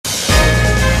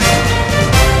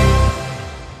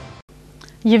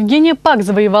Евгения Пак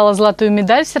завоевала золотую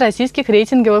медаль всероссийских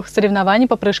рейтинговых соревнований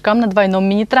по прыжкам на двойном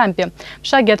мини-трампе. В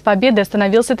шаге от победы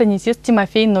остановился теннисист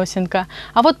Тимофей Носенко.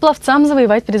 А вот пловцам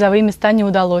завоевать призовые места не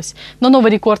удалось. Но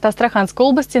новый рекорд Астраханской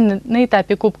области на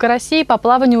этапе Кубка России по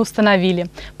плаванию установили.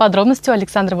 Подробности у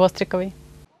Александры Востриковой.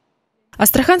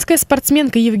 Астраханская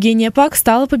спортсменка Евгения Пак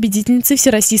стала победительницей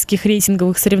всероссийских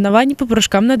рейтинговых соревнований по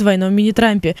прыжкам на двойном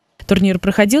мини-трампе. Турнир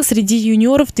проходил среди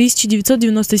юниоров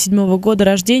 1997 года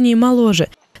рождения и моложе.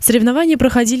 Соревнования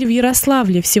проходили в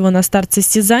Ярославле. Всего на старт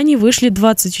состязаний вышли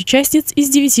 20 участниц из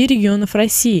 9 регионов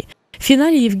России. В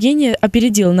финале Евгения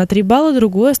опередила на 3 балла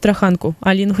другую астраханку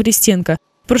Алину Христенко.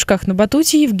 В прыжках на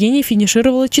батуте Евгения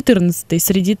финишировала 14-й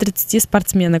среди 30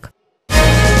 спортсменок.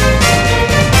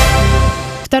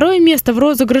 Второе место в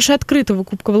розыгрыше открытого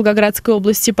Кубка Волгоградской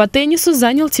области по теннису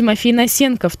занял Тимофей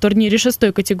Носенко. В турнире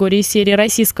 6-й категории серии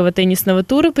российского теннисного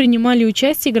тура принимали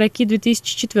участие игроки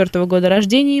 2004 года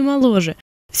рождения и моложе.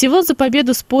 Всего за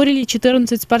победу спорили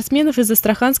 14 спортсменов из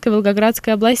Астраханской и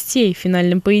Волгоградской областей. В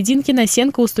финальном поединке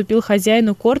Носенко уступил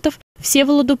хозяину кортов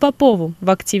Всеволоду Попову. В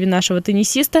активе нашего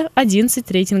теннисиста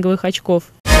 11 рейтинговых очков.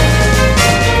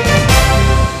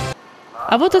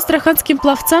 А вот астраханским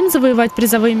пловцам завоевать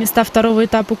призовые места второго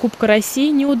этапа Кубка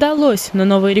России не удалось, но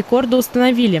новые рекорды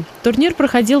установили. Турнир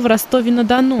проходил в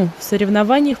Ростове-на-Дону. В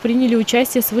соревнованиях приняли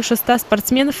участие свыше 100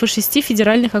 спортсменов из 6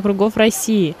 федеральных округов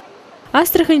России.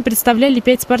 Астрахань представляли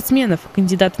 5 спортсменов.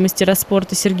 Кандидат в мастера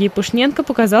спорта Сергей Пышненко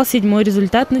показал 7-й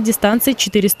результат на дистанции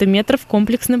 400 метров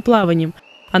комплексным плаванием.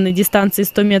 А на дистанции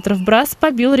 100 метров брас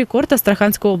побил рекорд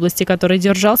Астраханской области, который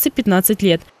держался 15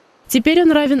 лет. Теперь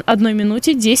он равен 1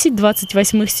 минуте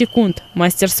 10,28 секунд.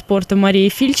 Мастер спорта Мария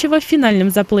Фильчева в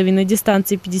финальном заплыве на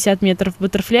дистанции 50 метров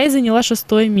баттерфляй заняла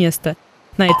 6-е место.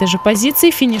 На этой же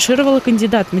позиции финишировала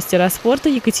кандидат в мастера спорта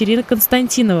Екатерина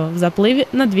Константинова в заплыве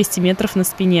на 200 метров на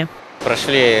спине.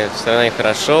 Прошли соревнования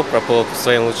хорошо, проплыл по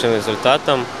своим лучшим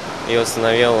результатам и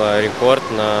установил рекорд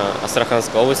на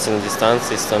Астраханской области на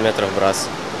дистанции 100 метров брас.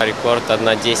 Рекорд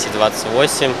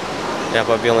 1:10:28. Я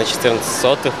побил на 14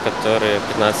 сотых, который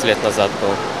 15 лет назад был.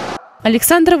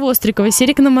 Александра Вострикова,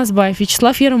 Серик Намазбаев,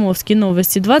 Вячеслав Яромовский.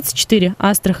 Новости 24.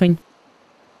 Астрахань.